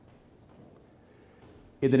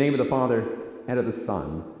In the name of the Father, and of the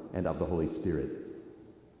Son, and of the Holy Spirit.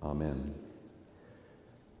 Amen.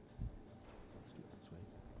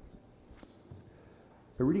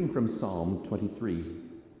 A reading from Psalm 23.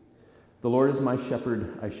 The Lord is my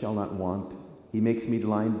shepherd, I shall not want. He makes me to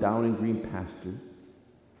lie down in green pastures.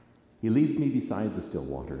 He leads me beside the still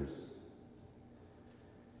waters.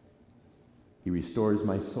 He restores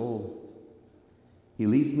my soul. He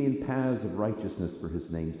leads me in paths of righteousness for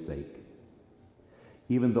his name's sake.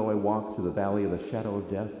 Even though I walk through the valley of the shadow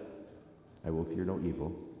of death, I will fear no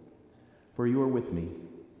evil. For you are with me.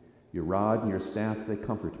 Your rod and your staff, they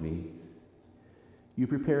comfort me. You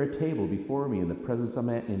prepare a table before me in the presence of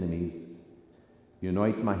my enemies. You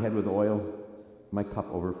anoint my head with oil, my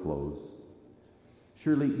cup overflows.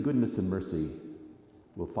 Surely goodness and mercy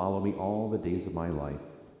will follow me all the days of my life,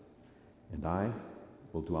 and I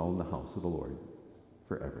will dwell in the house of the Lord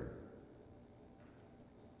forever.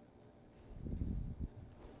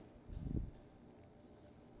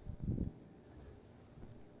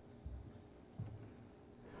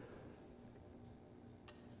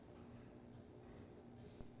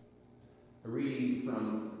 A reading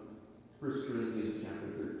from 1 Corinthians chapter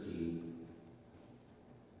 13.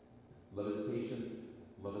 Love is patient,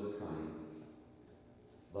 love is kind.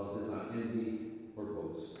 Love does not envy or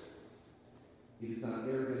boast. It is not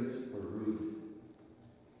arrogant or rude.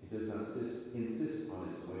 It does not insist on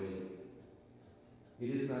its way. It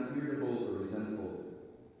is not irritable or resentful.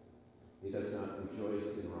 It does not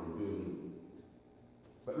rejoice in wrongdoing,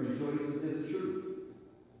 but rejoices in the truth.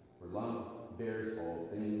 For love bears all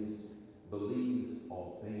things, believes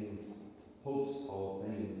all things, hopes all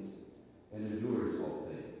things, and endures all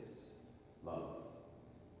things. Love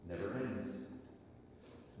never ends.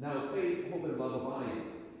 Now faith, hope, and love abide.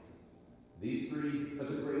 These three, but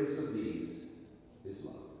the greatest of these is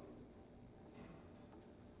love.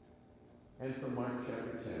 And from Mark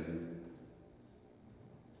chapter 10,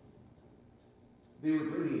 they were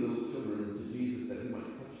bringing little children to Jesus that he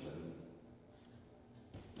might touch them.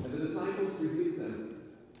 And the disciples rebuked them.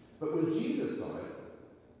 But when Jesus saw it,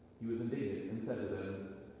 he was indignant and said to them,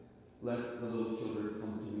 "Let the little children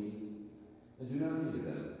come to me, and do not hinder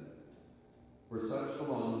them, for such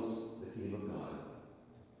belongs the kingdom of God.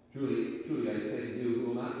 Truly, truly, I say to you, who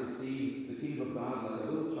will not receive the kingdom of God like a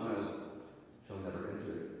little child shall never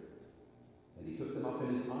enter it." And he took them up in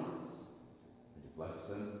his arms, and he blessed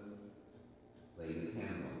them, laying his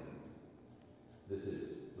hands on them. This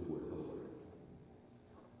is the word of the Lord.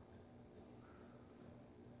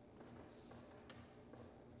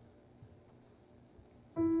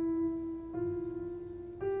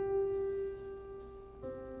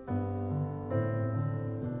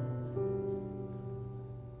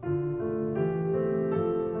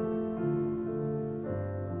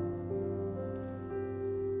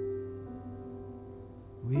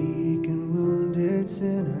 Weak and wounded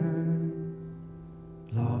sinner,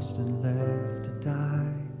 lost and left to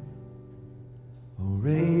die. Oh,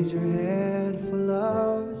 raise your head, for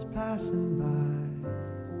love is passing by.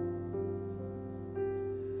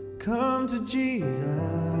 Come to Jesus,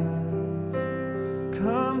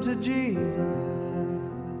 come to Jesus,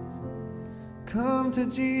 come to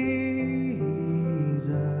Jesus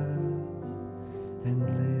and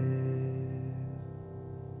live.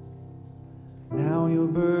 Now your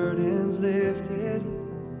burden's lifted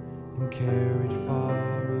and carried far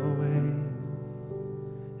away,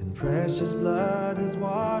 and precious blood has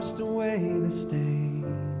washed away the stain.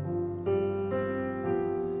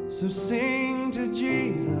 So sing to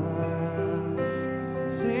Jesus,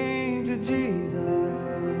 sing to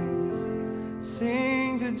Jesus,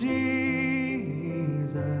 sing to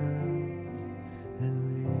Jesus and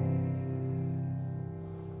live.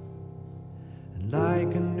 And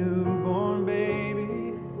like a newborn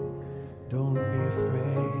baby, don't be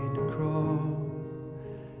afraid to crawl.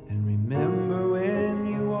 And remember, when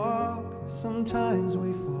you walk, sometimes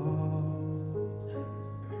we fall.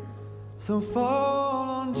 So fall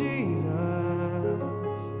on Jesus,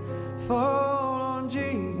 fall on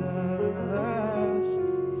Jesus,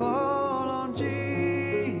 fall on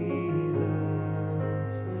Jesus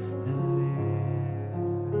and live.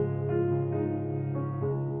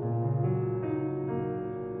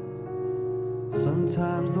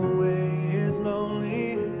 Sometimes the way is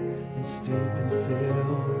lonely and steep and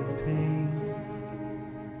filled with pain.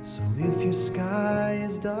 So if your sky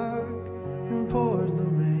is dark and pours the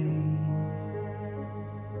rain,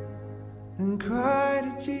 then cry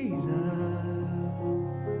to Jesus,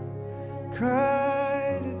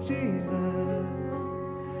 cry to Jesus,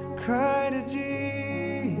 cry to Jesus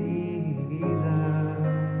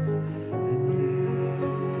and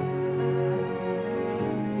live.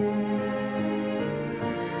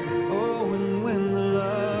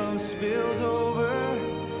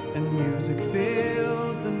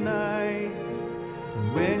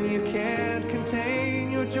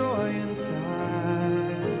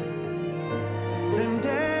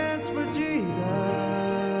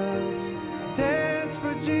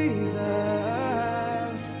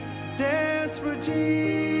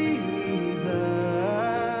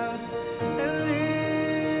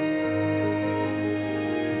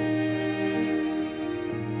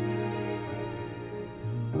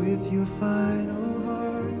 with your final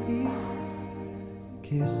heartbeat,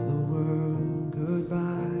 kiss the world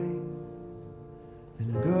goodbye,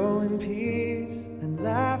 then go in peace and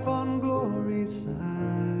laugh on glory's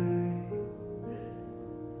side,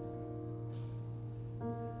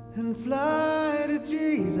 and fly to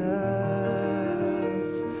Jesus,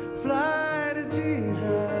 fly to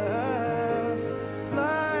Jesus,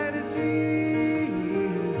 fly to Jesus,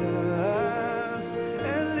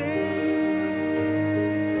 and live.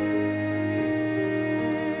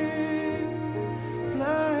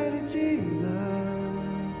 Fly to Jesus,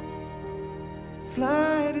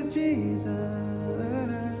 fly to Jesus,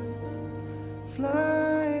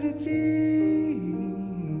 fly to Jesus,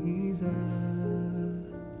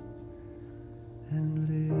 and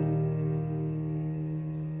live.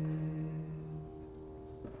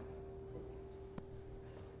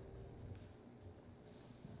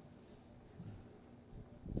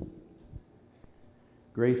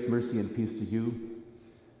 Grace, mercy, and peace to you,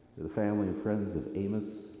 to the family and friends of Amos,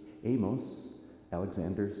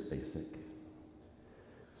 Alexander, Spacek,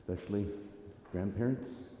 especially grandparents,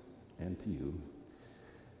 and to you,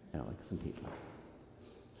 Alex and Caitlin.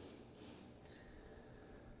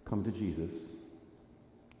 Come to Jesus.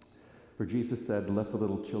 For Jesus said, "Let the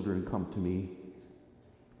little children come to me."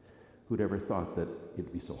 Who'd ever thought that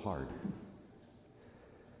it'd be so hard?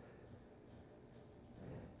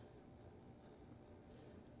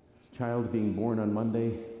 Child being born on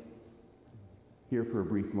Monday, here for a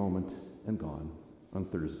brief moment and gone on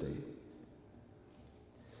Thursday.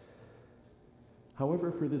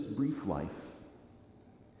 However, for this brief life,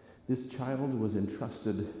 this child was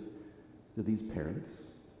entrusted to these parents,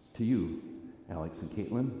 to you, Alex and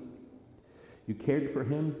Caitlin. You cared for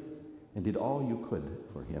him and did all you could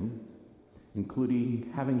for him, including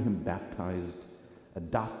having him baptized,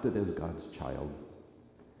 adopted as God's child.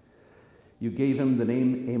 You gave him the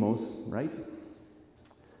name Amos, right?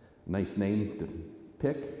 Nice name to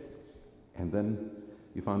pick. And then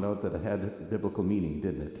you found out that it had biblical meaning,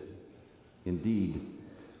 didn't it? Indeed,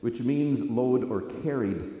 which means load or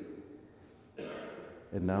carried.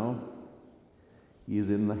 And now he is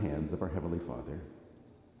in the hands of our Heavenly Father.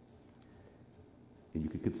 And you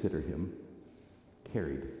could consider him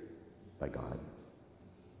carried by God.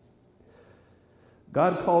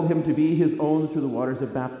 God called him to be his own through the waters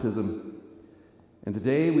of baptism. And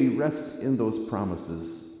today we rest in those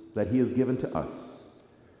promises that he has given to us.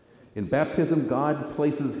 In baptism, God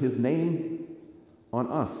places his name on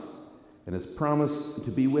us and has promised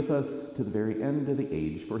to be with us to the very end of the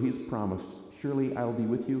age. For he's promised, "Surely I'll be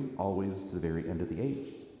with you always to the very end of the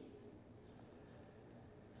age."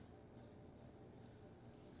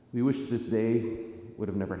 We wish this day would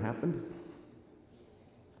have never happened.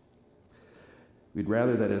 We'd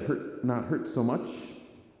rather that it not hurt so much.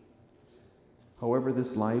 However,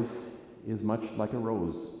 this life is much like a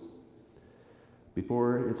rose.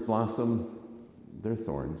 Before its blossom, there are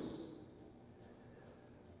thorns.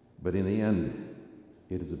 But in the end,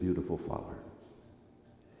 it is a beautiful flower.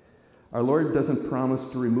 Our Lord doesn't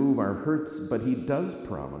promise to remove our hurts, but he does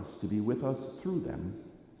promise to be with us through them.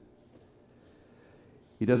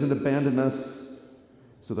 He doesn't abandon us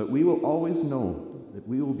so that we will always know that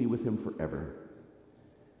we will be with him forever.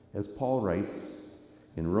 As Paul writes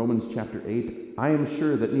in Romans chapter 8, "I am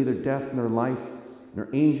sure that neither death nor life, nor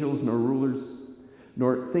angels nor rulers,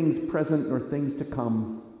 nor things present nor things to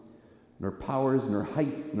come, nor powers, nor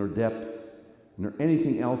heights, nor depths, nor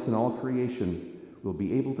anything else in all creation will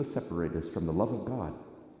be able to separate us from the love of God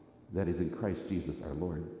that is in Christ Jesus our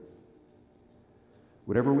Lord."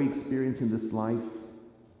 Whatever we experience in this life,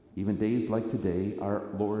 even days like today, our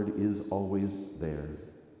Lord is always there.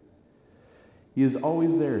 He is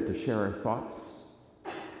always there to share our thoughts,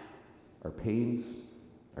 our pains,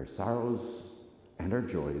 our sorrows, and our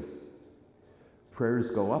joys.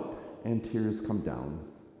 Prayers go up and tears come down,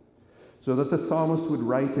 so that the psalmist would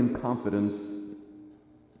write in confidence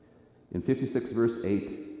in 56 verse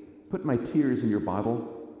 8, "Put my tears in your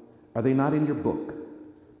bottle. Are they not in your book?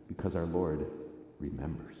 Because our Lord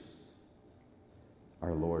remembers."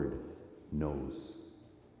 Our Lord knows.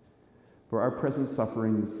 For our present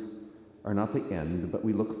sufferings are not the end, but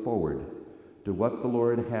we look forward to what the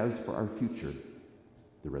Lord has for our future,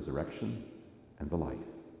 the resurrection and the life.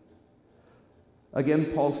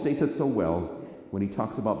 Again, Paul states it so well when he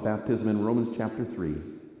talks about baptism in Romans chapter 6,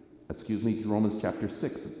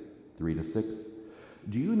 3-6.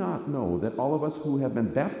 "Do you not know that all of us who have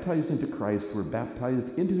been baptized into Christ were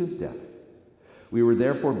baptized into his death? We were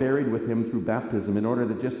therefore buried with him through baptism, in order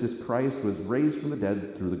that just as Christ was raised from the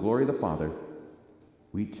dead through the glory of the Father,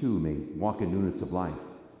 we too may walk in newness of life.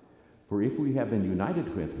 For if we have been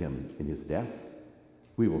united with him in his death,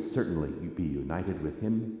 we will certainly be united with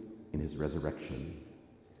him in his resurrection.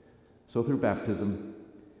 So through baptism,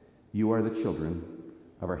 you are the children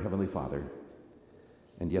of our Heavenly Father.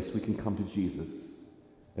 And yes, we can come to Jesus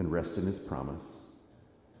and rest in his promise,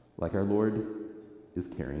 like our Lord is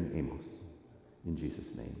carrying Amos. In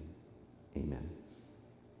Jesus' name, amen.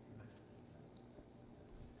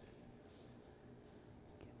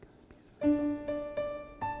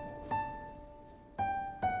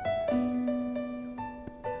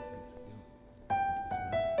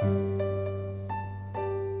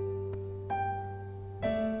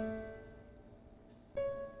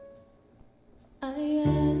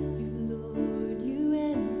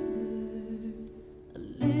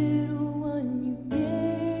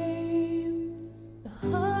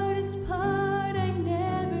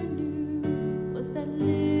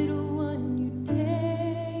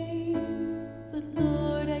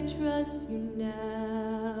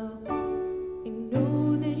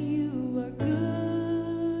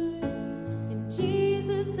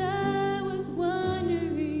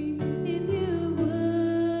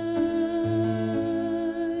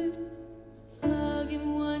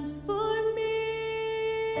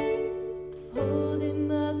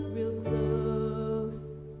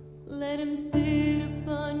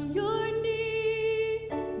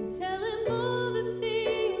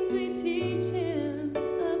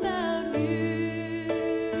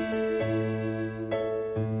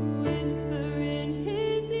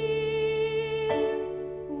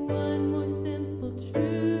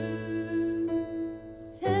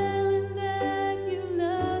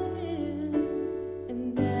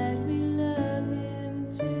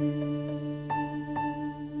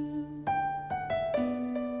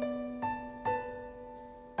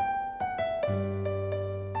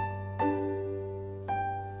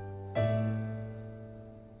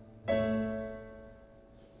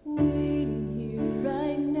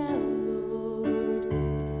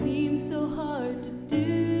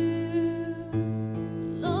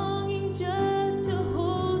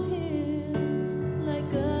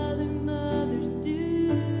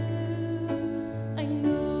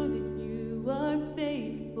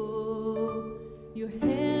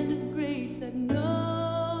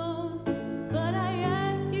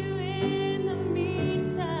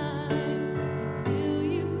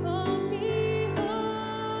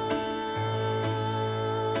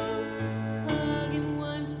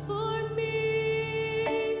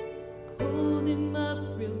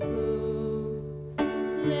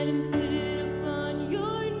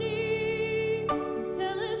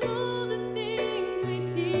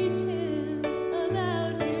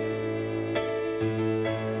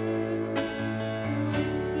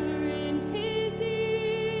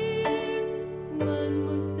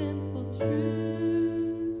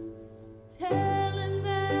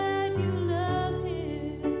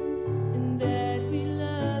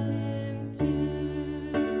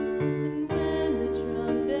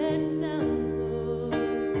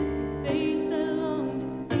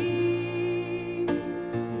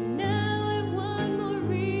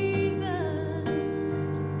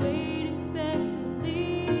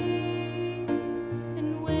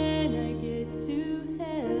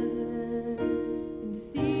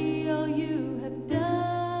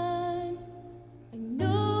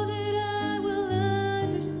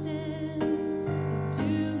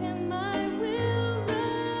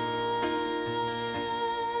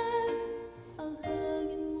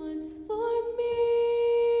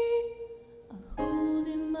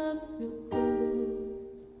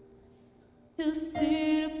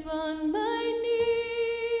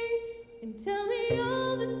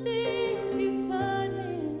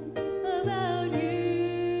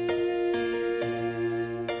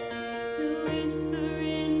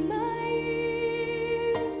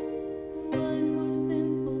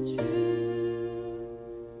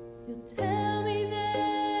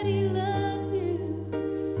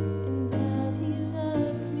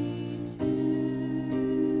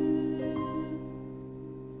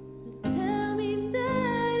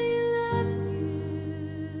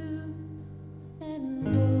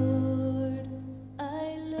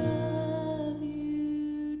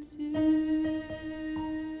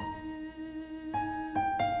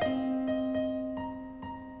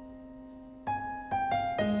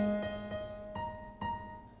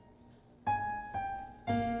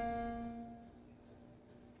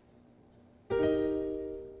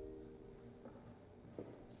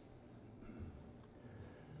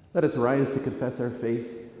 Let us rise to confess our faith.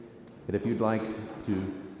 And if you'd like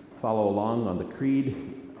to follow along on the creed,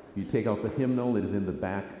 you take out the hymnal. It is in the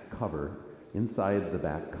back cover, inside the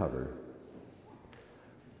back cover.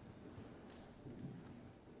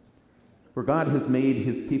 For God has made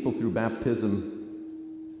his people through baptism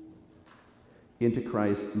into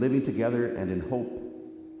Christ, living together, and in hope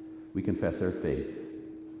we confess our faith.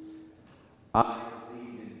 I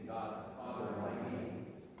believe in God, the Father Almighty,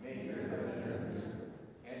 maker of heaven and earth,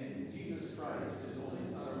 and in Jesus Christ, his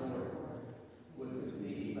only Son, our Lord, who was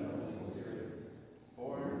conceived by the Holy Spirit,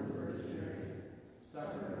 born of the Virgin Mary,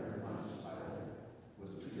 suffered under Pontius Pilate,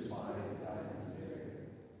 was crucified and died and was buried.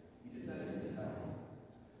 He descended into hell.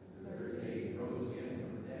 The third day he rose again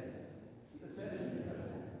from the dead. He ascended into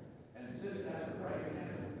heaven, and sits at the right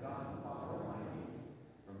hand of God, the Father Almighty.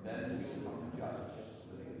 From thence he will come to judge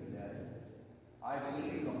the living and the dead. I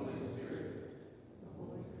believe in the Holy Spirit, the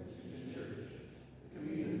Holy Christian Church, the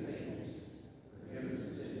communion of saints, the forgiveness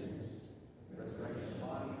of sins, the resurrection of the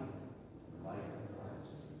body, and the life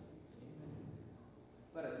everlasting.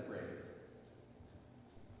 Let us pray.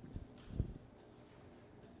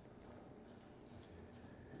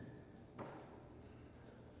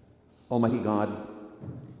 Almighty God,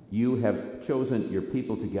 you have chosen your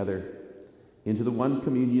people together into the one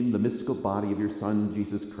communion, the mystical body of your Son,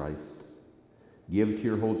 Jesus Christ. Give to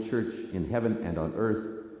your whole church in heaven and on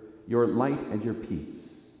earth your light and your peace.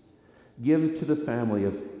 Give to the family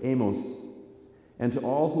of Amos and to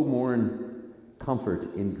all who mourn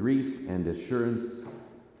comfort in grief and assurance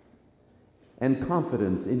and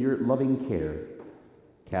confidence in your loving care.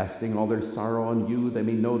 Casting all their sorrow on you, they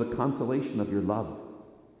may know the consolation of your love.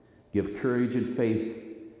 Give courage and faith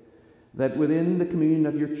that within the communion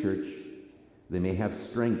of your church they may have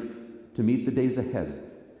strength to meet the days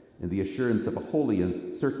ahead in the assurance of a holy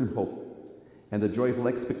and certain hope and the joyful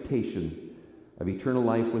expectation of eternal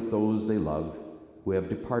life with those they love who have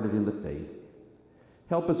departed in the faith.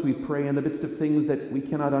 Help us, we pray, in the midst of things that we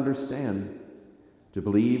cannot understand, to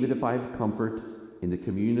believe and to find comfort in the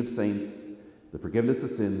communion of saints, the forgiveness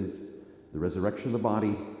of sins, the resurrection of the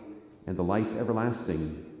body, and the life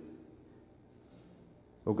everlasting.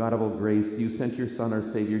 O God of all grace, you sent your Son, our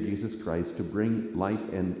Savior, Jesus Christ, to bring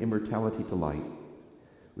life and immortality to light.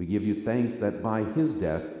 We give you thanks that by his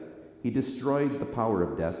death he destroyed the power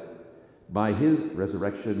of death. By his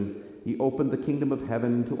resurrection he opened the kingdom of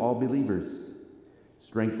heaven to all believers.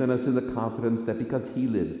 Strengthen us in the confidence that because he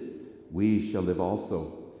lives, we shall live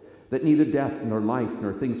also, that neither death nor life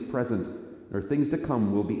nor things present nor things to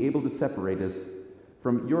come will be able to separate us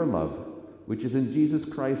from your love, which is in Jesus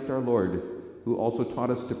Christ our Lord, who also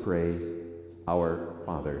taught us to pray, Our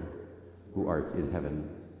Father, who art in heaven,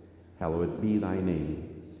 hallowed be thy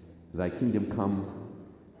name. Thy kingdom come,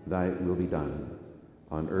 thy will be done,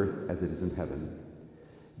 on earth as it is in heaven.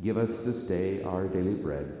 Give us this day our daily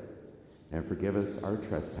bread, and forgive us our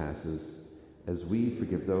trespasses, as we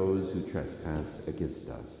forgive those who trespass against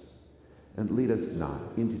us. And lead us not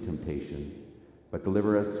into temptation, but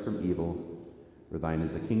deliver us from evil. For thine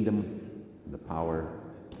is the kingdom, and the power,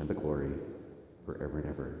 and the glory, forever and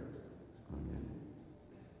ever. Amen.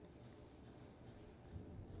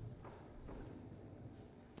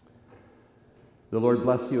 The Lord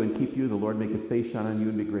bless you and keep you. The Lord make his face shine on you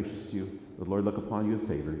and be gracious to you. The Lord look upon you with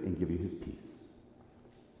favor and give you his peace.